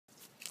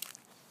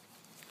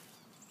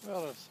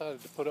Well, I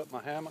decided to put up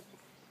my hammock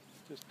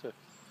just to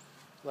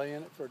lay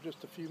in it for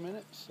just a few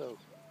minutes, so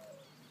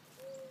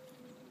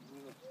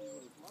we'll see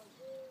what it's like.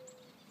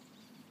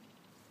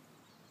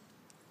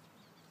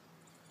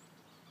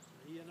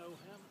 E&O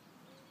hammock.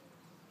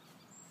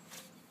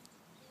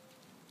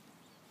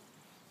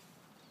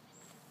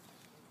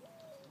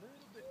 A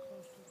little bit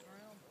close to the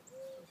ground, but it's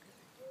okay.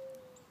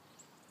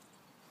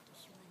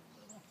 Just swing a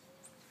little.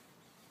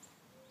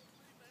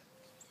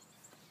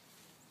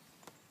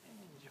 And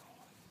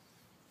enjoy.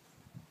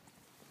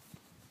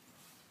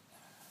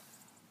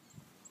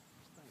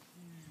 This thing's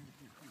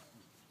huge.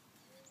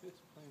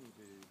 It's plenty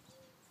big.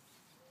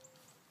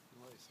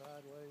 You lay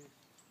sideways,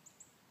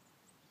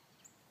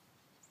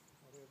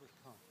 whatever's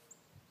coming.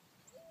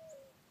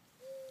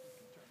 You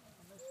can turn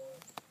around this way.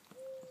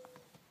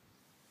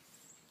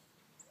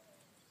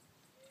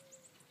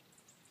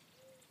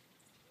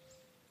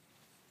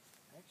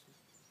 Actually,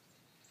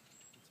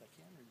 since I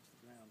can reach the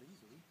ground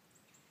easily,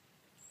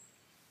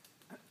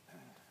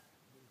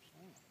 there's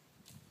some.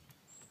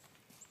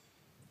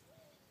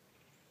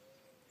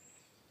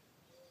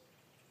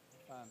 I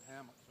find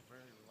hammocks are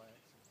very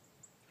relaxing.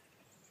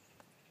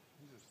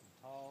 These are some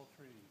tall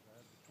trees,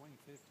 right? Between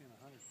 50 and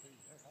 100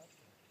 feet. They're up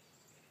there.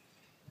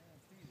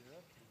 Guarantee they're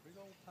up to big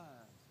old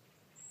pines.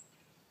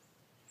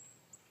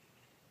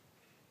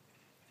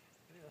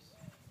 This,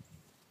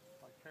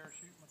 like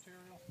parachute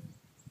material,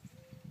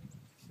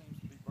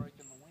 seems to be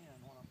breaking the wind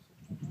when I'm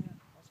sitting in there.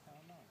 That's kind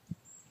of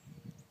nice.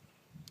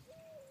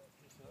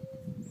 This up,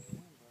 the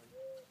wind break.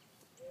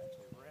 You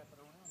actually wrap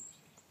it around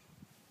yourself.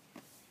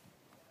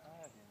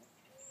 Hide in it.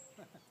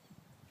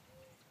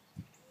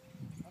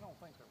 I don't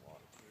think they're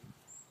waterproof.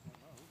 I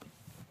don't know.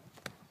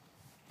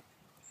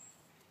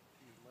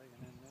 He was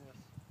laying in this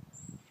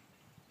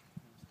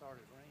and it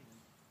started raining.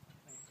 I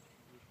think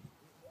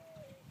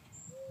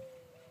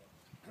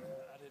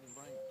I didn't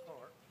bring a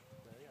tarp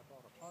today. I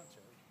brought a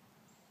poncho.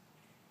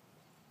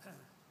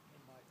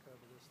 It might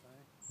cover this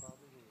thing.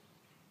 Probably will.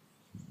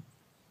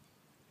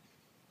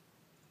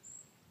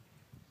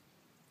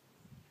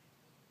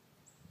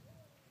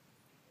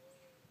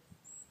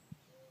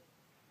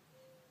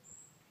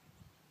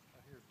 I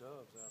hear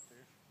doves out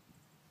there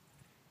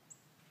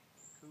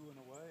cooing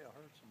away. I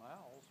heard some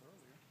owls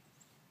earlier.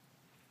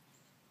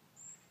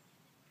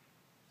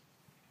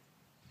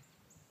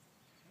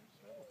 There's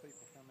several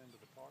people come into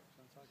the park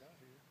since I got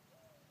here.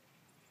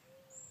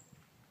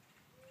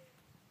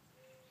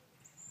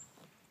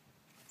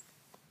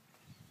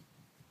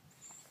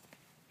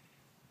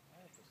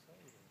 I have to say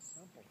the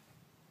simple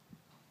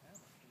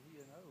hammock from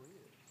E&O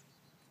is.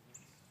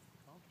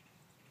 It's comfortable.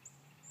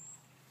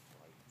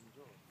 Light and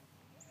enjoyable.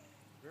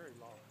 Very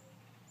large.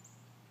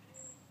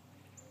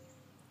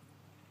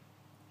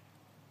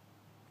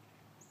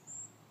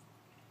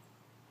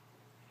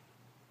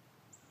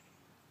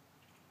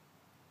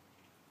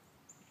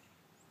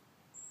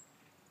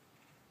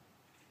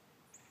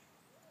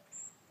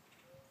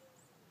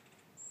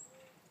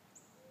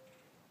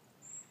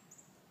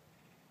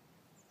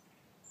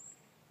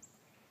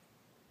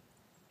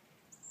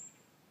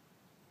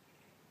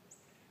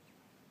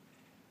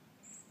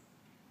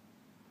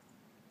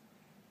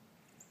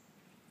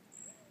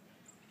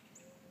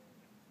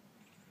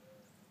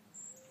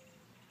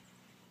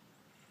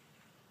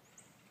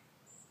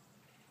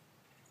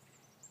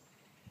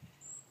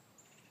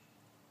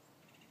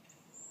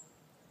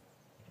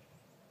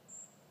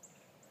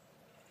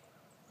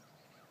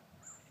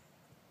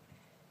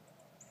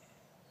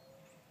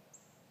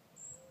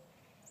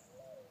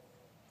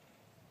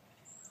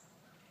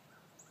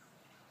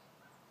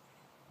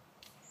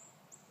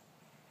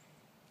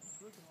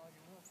 Looking like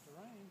it wants to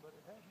rain, but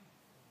it hasn't.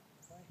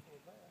 Thankful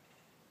of that.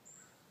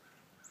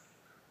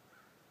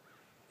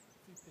 A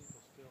few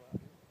people still out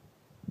here.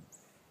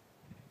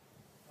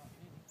 Not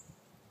many.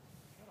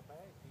 Got a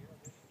bag here,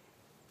 I guess.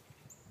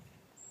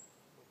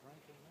 We'll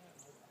drink in that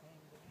and let it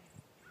hang down.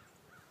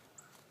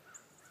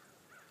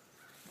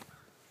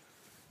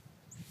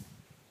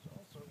 This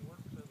also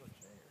works as a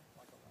chair,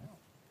 like a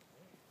lounge.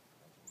 Yeah,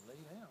 I can lay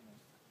down in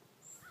it.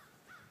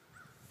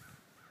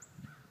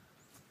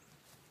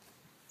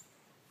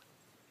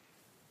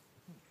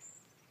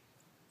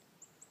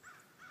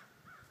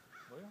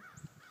 Well,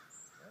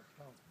 that's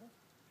comfortable.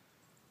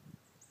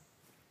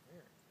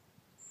 Very.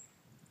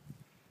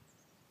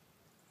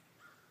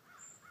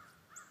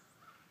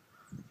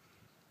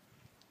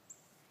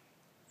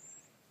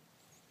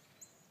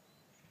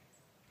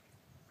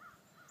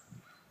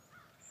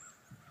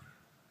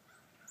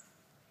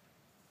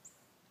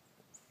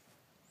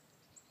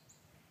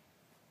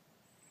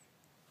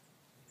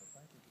 I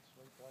think you could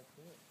sleep like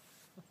this.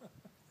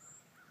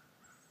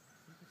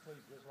 You could sleep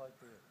just like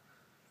this.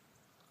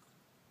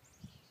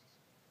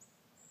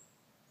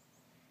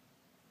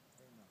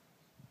 Very nice.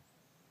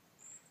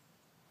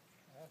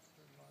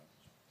 After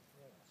lunch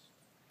rest.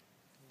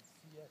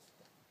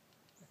 Siesta.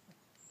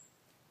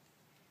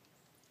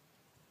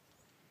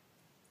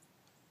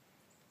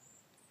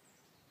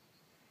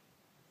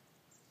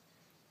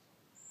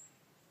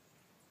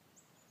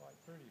 Quite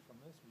pretty from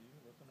this view,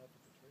 looking up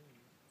at the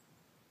trees.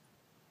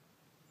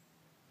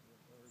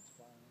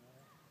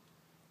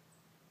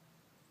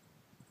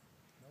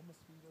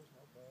 mosquitoes,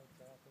 no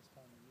bugs out this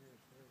time of year.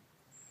 It's very,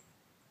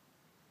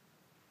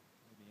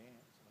 maybe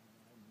ants, I don't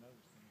know, I haven't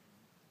noticed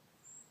anything.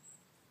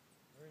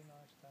 Very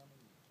nice time of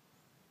year.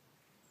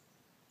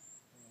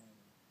 And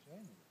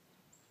January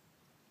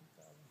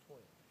 2012,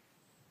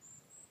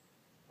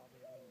 probably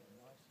one of the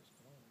nicest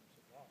winters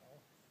of all.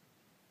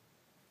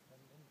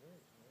 Hasn't been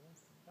very cold.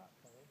 It got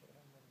cold, but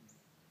it hasn't been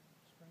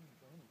extreme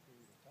for any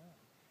period of time.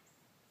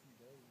 A few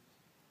days.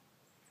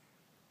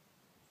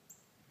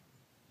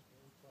 It's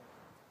very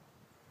pleasant.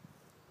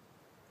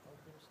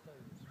 Hope it'll stay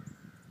this way.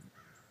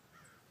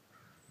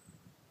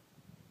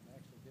 And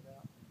actually get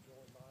out and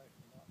enjoy life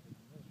and not be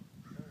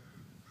miserable.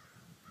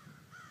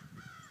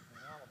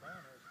 In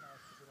Alabama, it's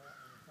nice to get out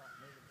when it's not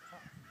nearly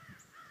hot.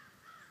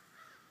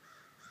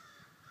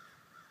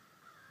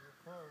 Real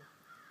close.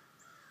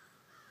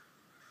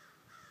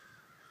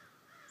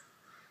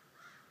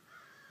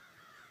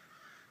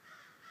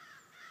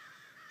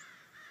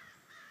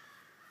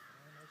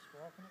 And they're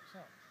squawking at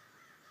something.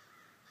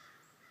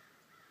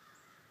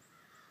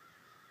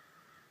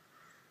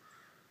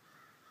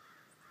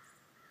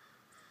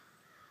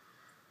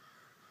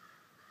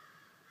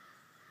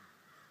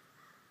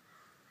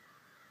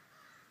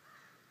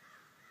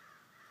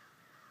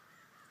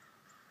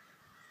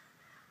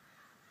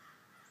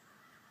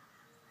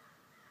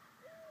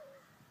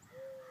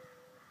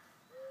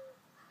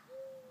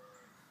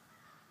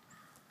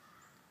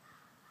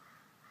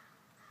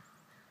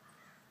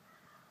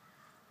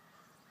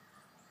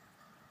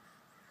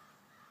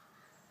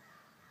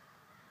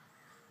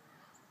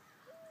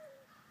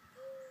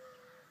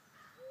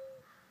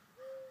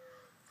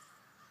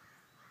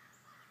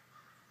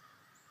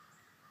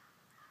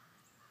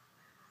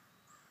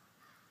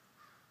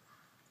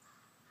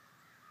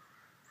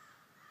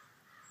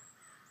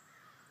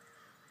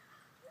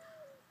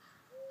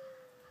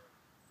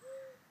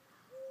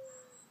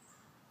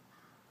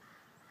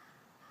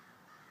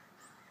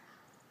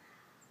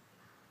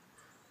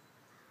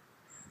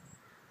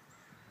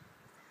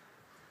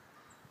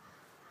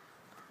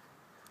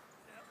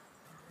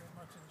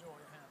 Enjoy a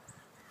hammock.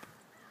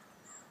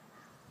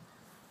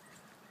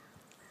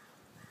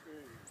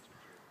 Very much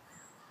enjoy.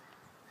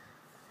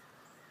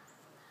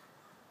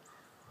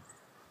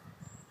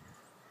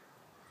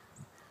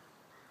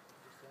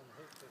 Just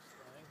unhook this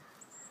thing.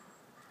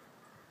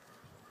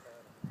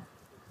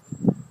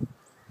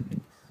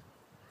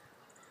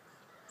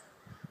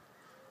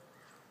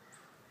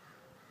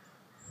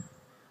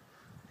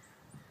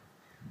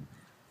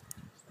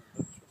 Some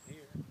hooks from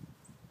here. And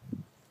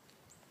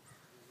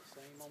the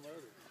same on the other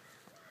one.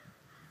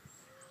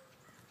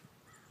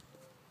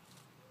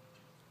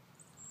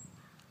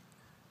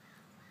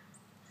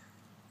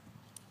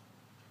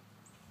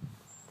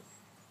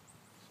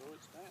 So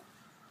it's down.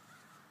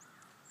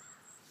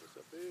 It's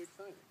a big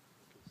thing,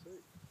 you can see.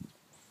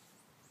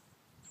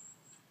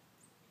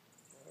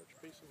 Large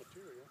piece of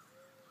material.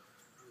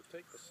 You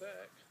take the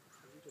sack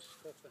and you just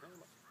stuff the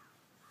hammock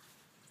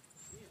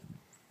in.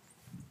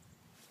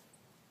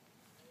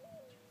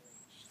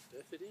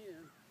 Stuff it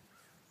in.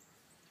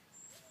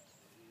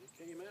 And it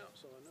came out,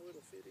 so I know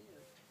it'll fit in.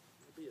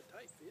 It'll be a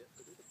tight fit,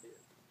 but it'll fit.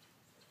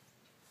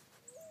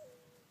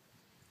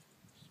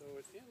 So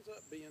it ends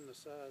up being the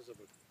size of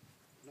a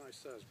nice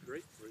sized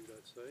grapefruit,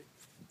 I'd say.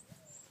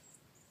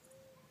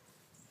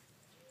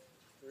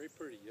 Very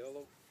pretty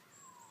yellow,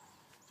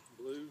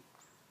 blue.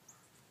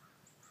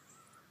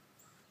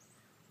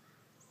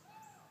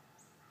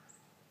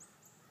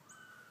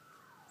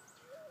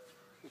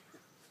 And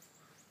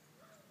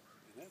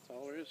that's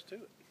all there is to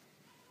it.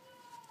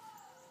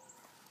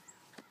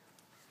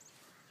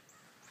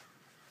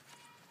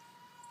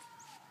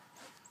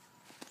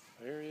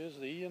 There is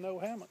the E&O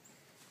hammock.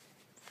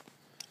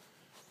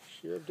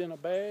 Shoved in a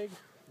bag.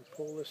 You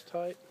pull this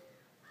tight,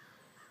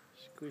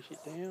 squish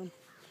it down,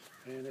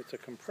 and it's a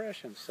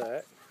compression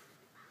sack.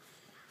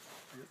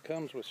 And it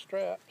comes with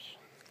straps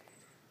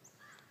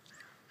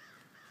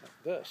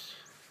like this,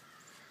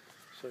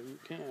 so you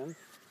can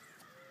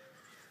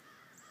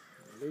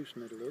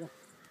loosen it a little.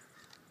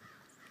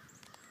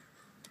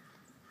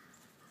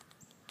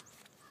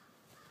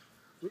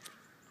 Whoops.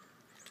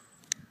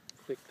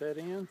 Click that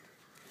in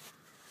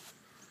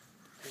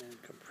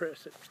and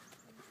compress it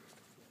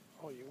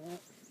all you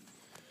want.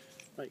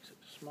 Makes it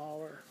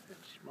smaller and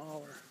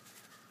smaller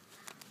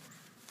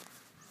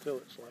till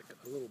it's like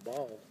a little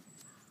ball.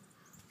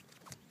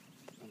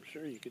 I'm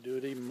sure you could do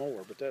it even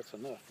more, but that's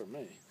enough for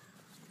me.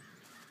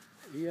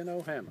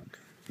 E&O hammock.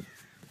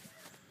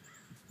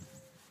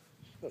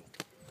 So,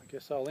 I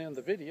guess I'll end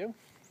the video.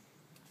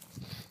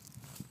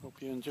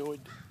 Hope you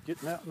enjoyed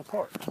getting out in the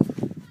park.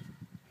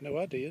 I know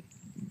I did.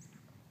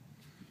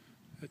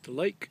 At the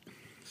lake,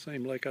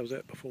 same lake I was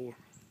at before.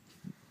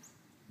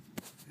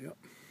 Yep.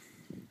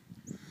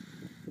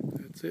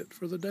 That's it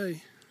for the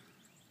day.